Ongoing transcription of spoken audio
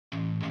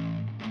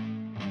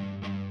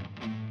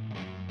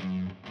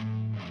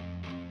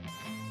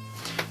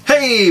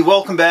Hey,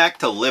 welcome back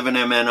to Livin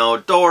MN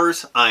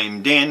Outdoors.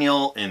 I'm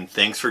Daniel, and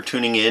thanks for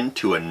tuning in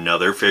to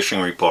another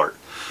fishing report.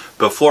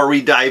 Before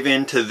we dive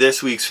into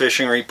this week's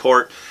fishing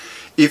report,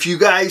 if you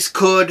guys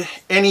could,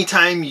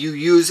 anytime you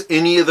use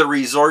any of the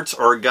resorts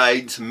or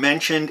guides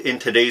mentioned in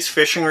today's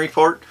fishing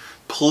report,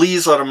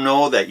 please let them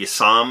know that you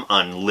saw them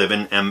on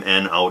Livin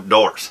MN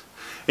Outdoors.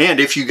 And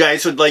if you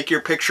guys would like your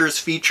pictures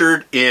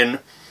featured in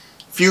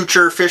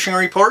future fishing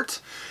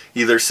reports,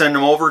 either send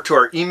them over to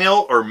our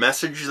email or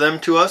message them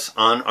to us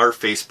on our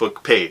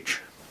Facebook page.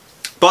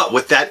 But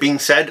with that being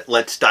said,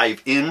 let's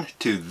dive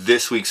into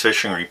this week's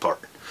fishing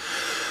report.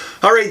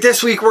 Alright,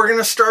 this week we're going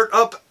to start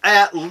up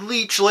at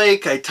Leech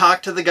Lake. I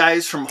talked to the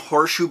guys from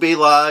Horseshoe Bay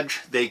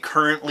Lodge. They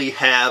currently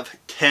have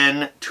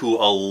 10 to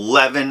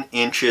 11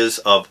 inches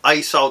of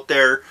ice out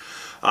there.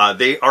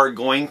 They are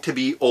going to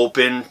be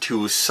open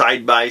to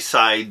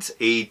side-by-sides,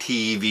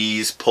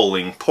 ATVs,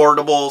 pulling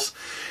portables.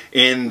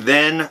 And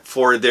then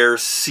for their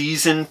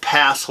season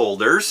pass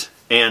holders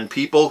and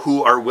people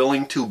who are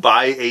willing to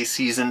buy a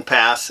season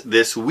pass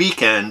this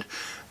weekend,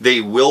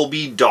 they will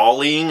be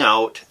dollying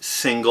out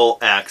single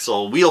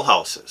axle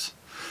wheelhouses.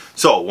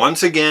 So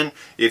once again,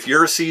 if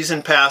you're a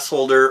season pass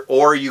holder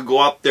or you go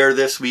up there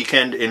this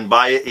weekend and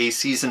buy a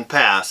season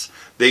pass,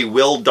 they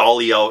will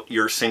dolly out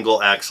your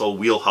single axle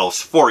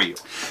wheelhouse for you.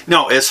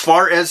 Now, as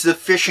far as the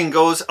fishing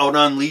goes out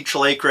on Leech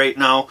Lake right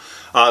now,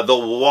 the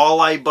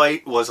walleye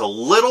bite was a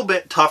little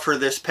bit tougher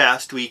this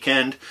past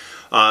weekend.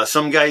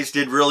 Some guys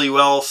did really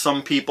well,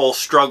 some people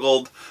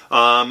struggled.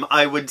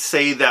 I would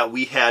say that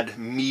we had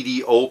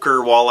mediocre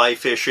walleye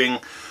fishing,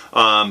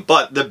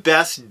 but the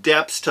best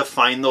depths to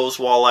find those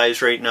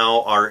walleyes right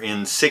now are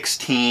in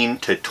 16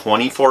 to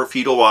 24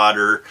 feet of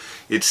water.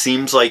 It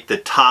seems like the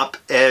top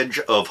edge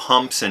of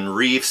humps and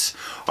reefs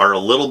are a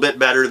little bit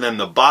better than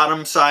the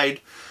bottom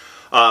side.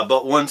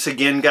 But once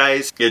again,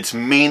 guys, it's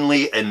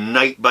mainly a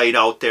night bite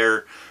out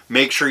there.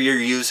 Make sure you're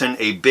using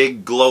a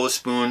big glow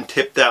spoon,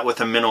 tip that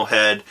with a minnow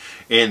head,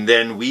 and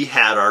then we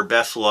had our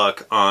best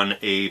luck on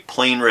a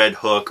plain red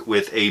hook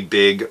with a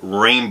big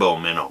rainbow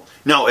minnow.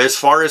 Now, as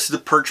far as the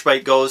perch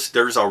bite goes,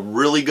 there's a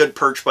really good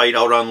perch bite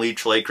out on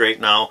Leech Lake right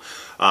now.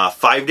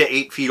 5 to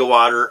 8 feet of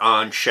water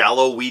on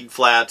shallow weed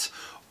flats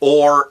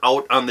or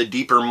out on the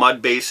deeper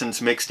mud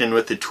basins mixed in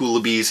with the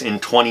tulibies in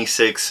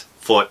 26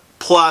 foot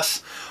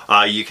plus.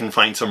 You can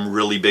find some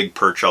really big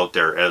perch out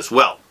there as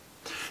well.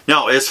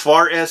 Now, as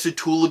far as the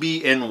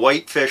tulibee and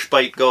whitefish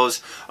bite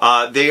goes,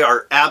 they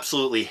are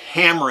absolutely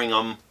hammering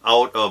them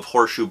out of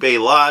Horseshoe Bay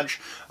Lodge.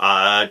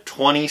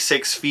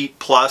 26 feet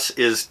plus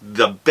is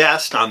the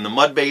best on the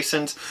mud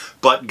basins,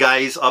 but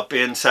guys up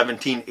in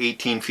 17,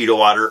 18 feet of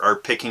water are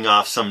picking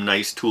off some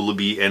nice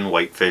tulibee and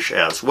whitefish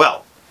as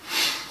well.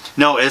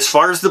 Now, as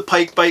far as the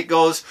pike bite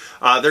goes,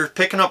 they're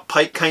picking up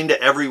pike kind of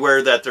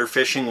everywhere that they're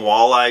fishing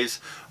walleyes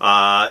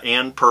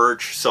and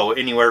perch. So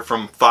anywhere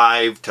from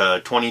 5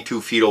 to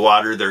 22 feet of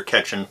water, they're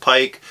catching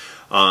pike.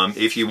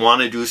 If you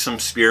want to do some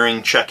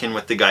spearing, check in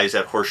with the guys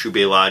at Horseshoe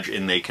Bay Lodge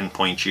and they can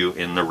point you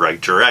in the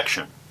right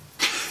direction.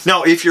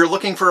 Now, if you're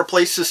looking for a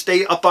place to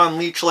stay up on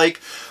Leech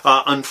Lake,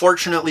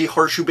 unfortunately,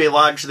 Horseshoe Bay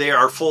Lodge, they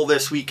are full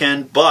this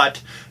weekend,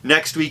 but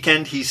next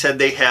weekend, he said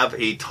they have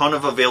a ton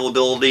of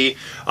availability,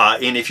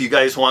 and if you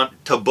guys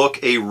want to book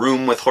a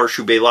room with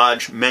Horseshoe Bay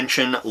Lodge,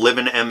 mention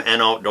Livin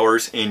MN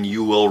Outdoors, and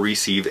you will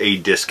receive a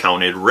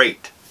discounted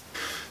rate.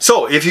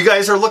 So, if you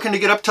guys are looking to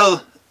get up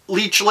to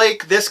Leech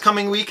Lake this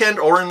coming weekend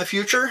or in the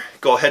future,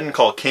 go ahead and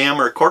call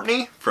Cam or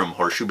Courtney from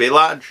Horseshoe Bay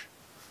Lodge.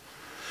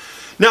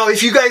 Now,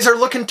 if you guys are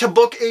looking to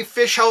book a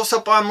fish house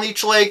up on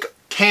Leech Lake,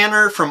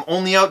 Tanner from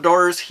Only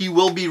Outdoors, he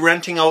will be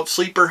renting out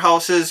sleeper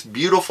houses,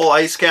 beautiful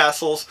ice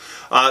castles.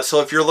 So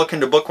if you're looking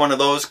to book one of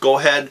those, go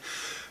ahead,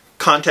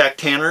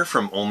 contact Tanner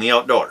from Only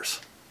Outdoors.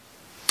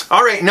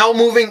 All right, now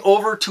moving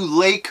over to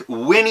Lake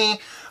Winnie.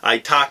 I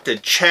talked to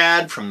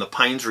Chad from the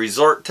Pines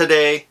Resort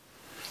today.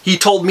 He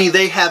told me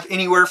they have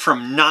anywhere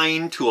from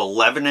 9 to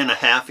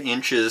 11.5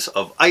 inches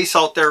of ice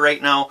out there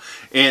right now,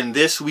 and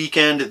this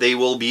weekend they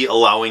will be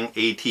allowing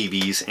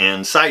ATVs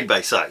and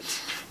side-by-sides.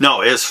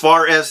 Now, as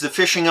far as the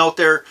fishing out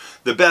there,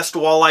 the best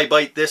walleye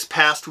bite this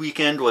past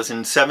weekend was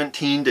in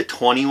 17 to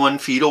 21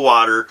 feet of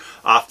water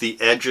off the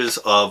edges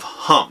of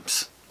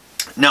humps.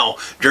 Now,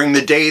 during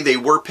the day, they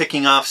were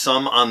picking off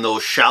some on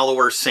those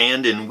shallower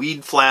sand and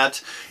weed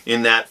flats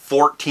in that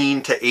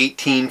 14 to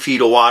 18 feet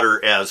of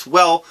water as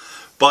well.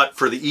 But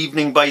for the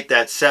evening bite,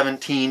 that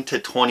 17 to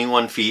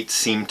 21 feet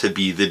seemed to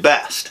be the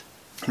best.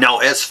 Now,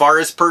 as far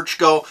as perch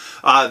go,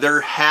 there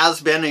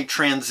has been a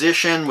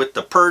transition with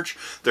the perch.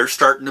 They're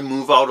starting to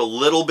move out a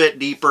little bit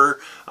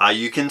deeper.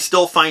 You can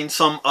still find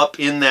some up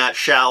in that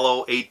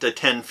shallow 8 to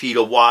 10 feet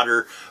of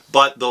water,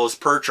 but those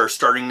perch are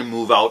starting to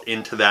move out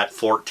into that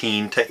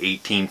 14 to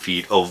 18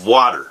 feet of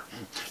water.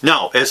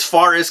 Now, as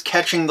far as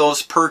catching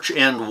those perch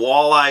and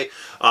walleye,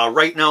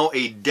 right now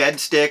a dead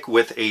stick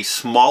with a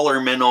smaller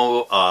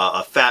minnow,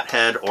 a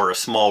fathead or a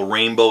small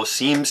rainbow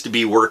seems to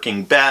be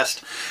working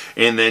best,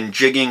 and then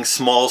jigging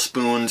small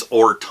spoons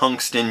or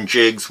tungsten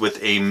jigs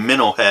with a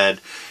minnow head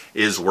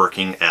is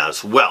working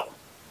as well.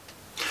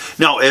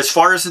 Now, as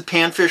far as the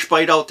panfish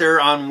bite out there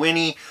on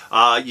Winnie,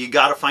 you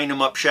got to find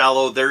them up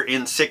shallow. They're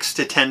in 6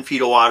 to 10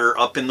 feet of water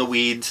up in the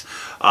weeds.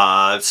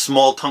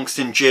 Small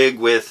tungsten jig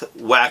with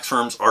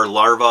waxworms or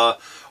larvae,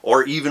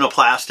 or even a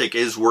plastic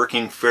is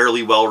working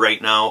fairly well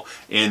right now,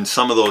 and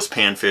some of those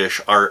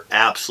panfish are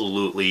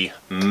absolutely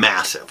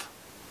massive.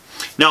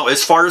 Now,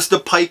 as far as the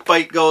pike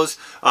bite goes,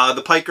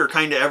 the pike are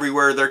kind of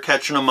everywhere. They're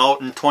catching them out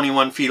in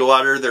 21 feet of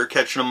water. They're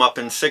catching them up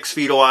in 6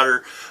 feet of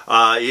water.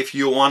 If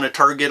you want to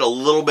target a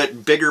little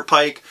bit bigger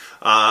pike,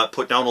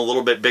 put down a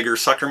little bit bigger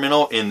sucker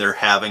minnow, and they're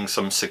having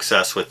some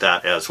success with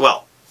that as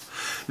well.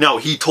 Now,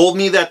 he told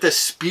me that the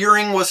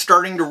spearing was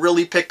starting to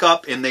really pick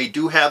up, and they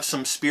do have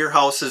some spear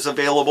houses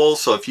available.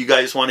 So if you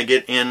guys want to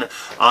get in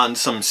on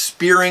some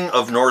spearing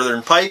of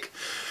northern pike,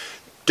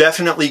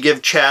 definitely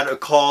give Chad a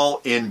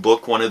call and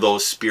book one of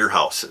those spear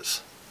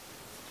houses.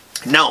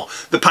 Now,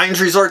 the Pines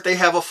Resort, they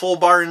have a full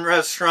bar and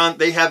restaurant.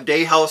 They have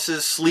day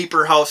houses,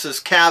 sleeper houses,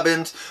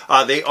 cabins.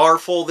 They are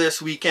full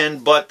this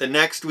weekend, but the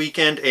next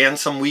weekend and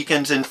some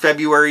weekends in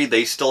February,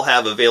 they still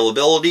have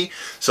availability.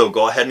 So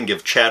go ahead and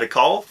give Chad a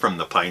call from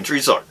the Pines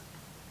Resort.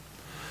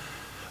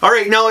 All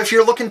right, now if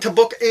you're looking to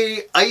book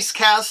a ice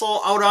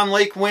castle out on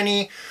Lake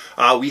Winnie,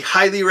 we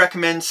highly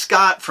recommend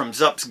Scott from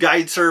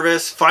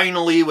zupsguideservice.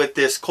 Finally, with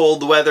this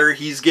cold weather,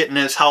 he's getting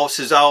his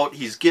houses out.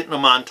 He's getting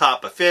them on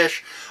top of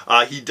fish.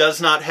 He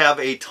does not have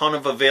a ton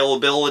of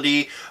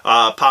availability,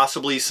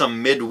 possibly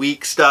some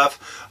midweek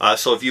stuff.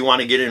 So if you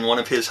want to get in one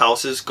of his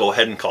houses, go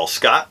ahead and call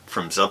Scott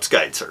from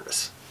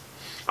zupsguideservice.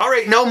 All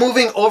right, now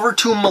moving over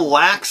to Mille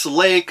Lacs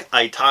Lake,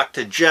 I talked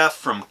to Jeff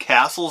from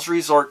Castles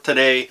Resort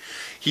today.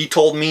 He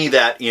told me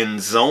that in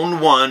Zone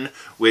 1,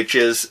 which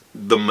is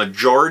the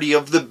majority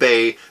of the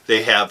bay,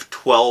 they have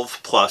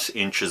 12 plus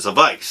inches of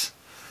ice.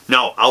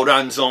 Now, out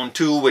on Zone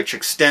 2, which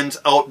extends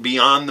out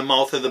beyond the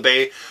mouth of the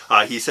bay,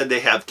 he said they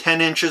have 10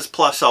 inches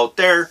plus out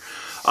there.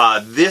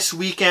 This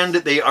weekend,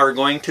 they are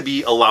going to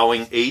be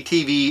allowing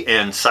ATV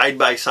and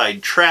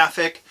side-by-side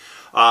traffic.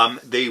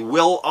 They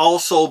will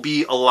also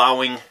be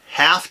allowing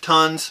half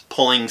tons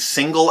pulling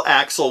single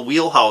axle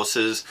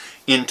wheelhouses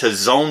into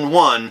Zone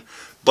 1,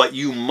 but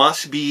you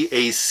must be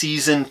a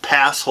season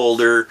pass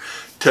holder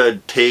to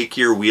take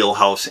your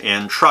wheelhouse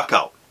and truck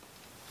out.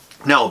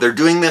 Now, they're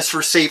doing this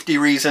for safety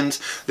reasons.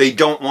 They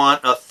don't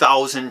want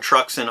 1,000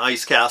 trucks and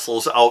ice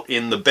castles out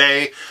in the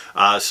bay,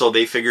 so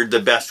they figured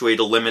the best way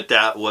to limit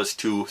that was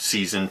to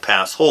season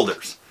pass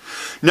holders.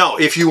 Now,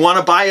 if you want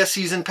to buy a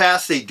season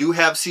pass, they do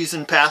have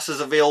season passes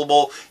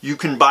available. You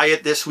can buy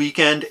it this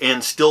weekend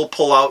and still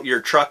pull out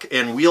your truck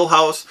and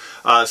wheelhouse.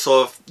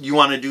 So if you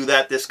want to do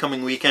that this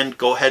coming weekend,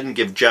 go ahead and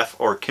give Jeff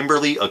or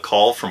Kimberly a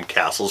call from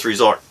Castles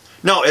Resort.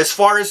 Now, as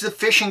far as the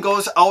fishing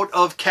goes out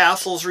of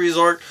Castles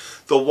Resort,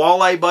 the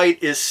walleye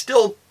bite is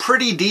still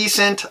pretty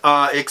decent,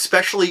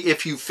 especially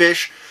if you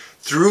fish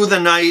through the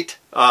night.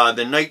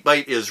 The night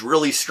bite is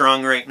really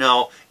strong right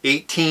now,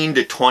 18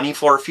 to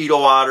 24 feet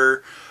of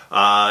water.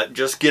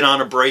 Just get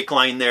on a break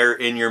line there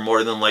and you're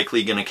more than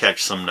likely going to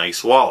catch some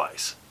nice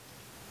walleyes.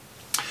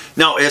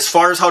 Now, as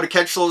far as how to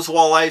catch those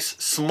walleyes,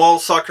 small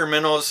sucker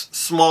minnows,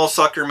 small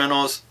sucker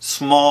minnows,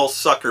 small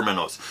sucker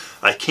minnows.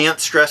 I can't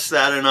stress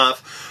that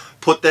enough.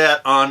 Put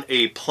that on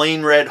a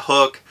plain red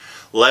hook,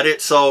 let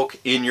it soak,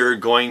 and you're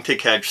going to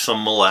catch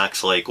some Mille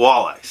Lacs Lake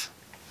walleyes.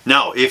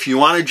 Now, if you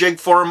want to jig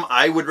for them,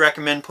 I would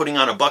recommend putting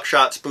on a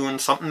buckshot spoon,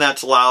 something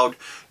that's loud,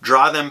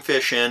 draw them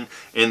fish in,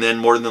 and then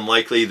more than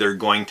likely they're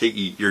going to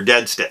eat your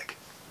dead stick.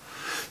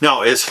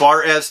 Now, as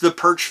far as the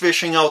perch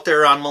fishing out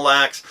there on Mille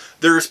Lacs,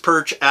 there's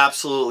perch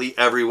absolutely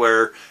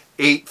everywhere,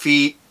 8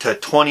 feet to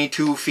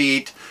 22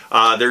 feet.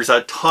 There's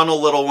a ton of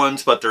little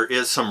ones, but there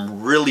is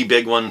some really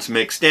big ones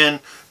mixed in.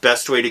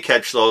 Best way to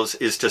catch those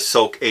is to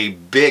soak a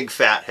big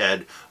fat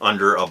head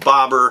under a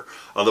bobber.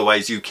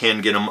 Otherwise, you can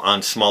get them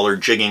on smaller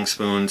jigging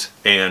spoons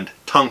and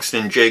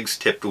tungsten jigs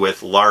tipped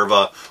with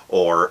larva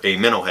or a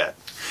minnow head.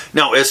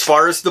 Now, as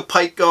far as the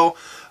pike go,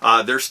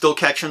 they're still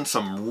catching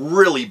some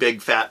really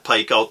big fat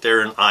pike out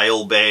there in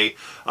Isle Bay.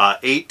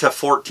 8 to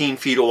 14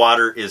 feet of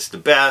water is the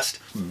best.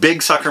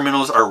 Big sucker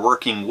minnows are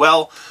working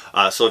well.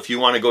 So if you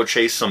want to go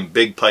chase some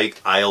big pike,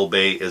 Isle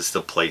Bay is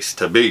the place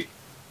to be.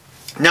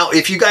 Now,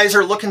 if you guys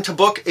are looking to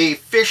book a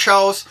fish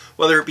house,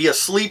 whether it be a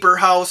sleeper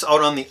house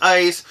out on the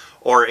ice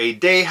or a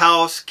day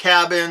house,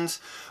 cabins,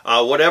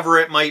 whatever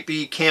it might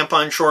be, camp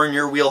on shore in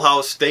your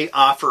wheelhouse, they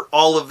offer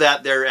all of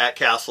that there at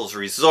Castles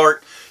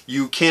Resort.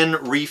 You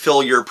can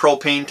refill your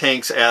propane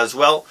tanks as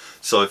well.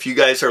 So if you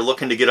guys are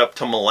looking to get up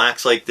to Mille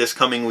Lacs Lake this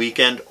coming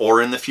weekend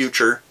or in the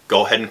future,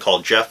 go ahead and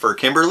call Jeff or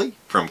Kimberly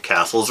from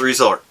Castles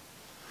Resort.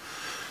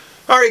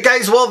 Alright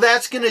guys, well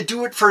that's going to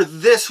do it for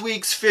this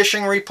week's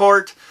fishing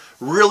report.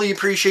 Really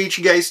appreciate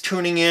you guys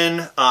tuning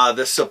in.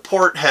 The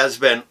support has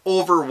been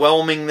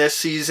overwhelming this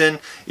season.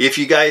 If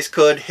you guys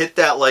could, hit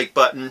that like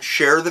button,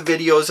 share the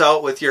videos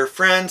out with your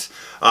friends,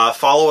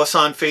 follow us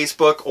on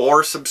Facebook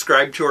or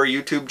subscribe to our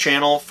YouTube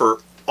channel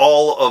for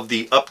all of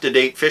the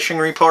up-to-date fishing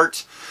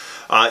reports.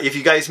 If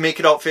you guys make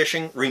it out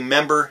fishing,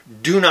 remember,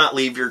 do not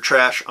leave your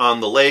trash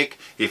on the lake.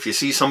 If you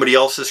see somebody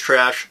else's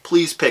trash,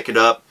 please pick it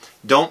up.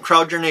 Don't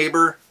crowd your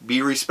neighbor.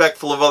 Be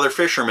respectful of other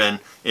fishermen.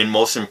 And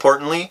most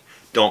importantly,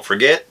 don't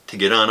forget to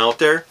get on out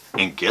there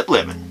and get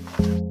living.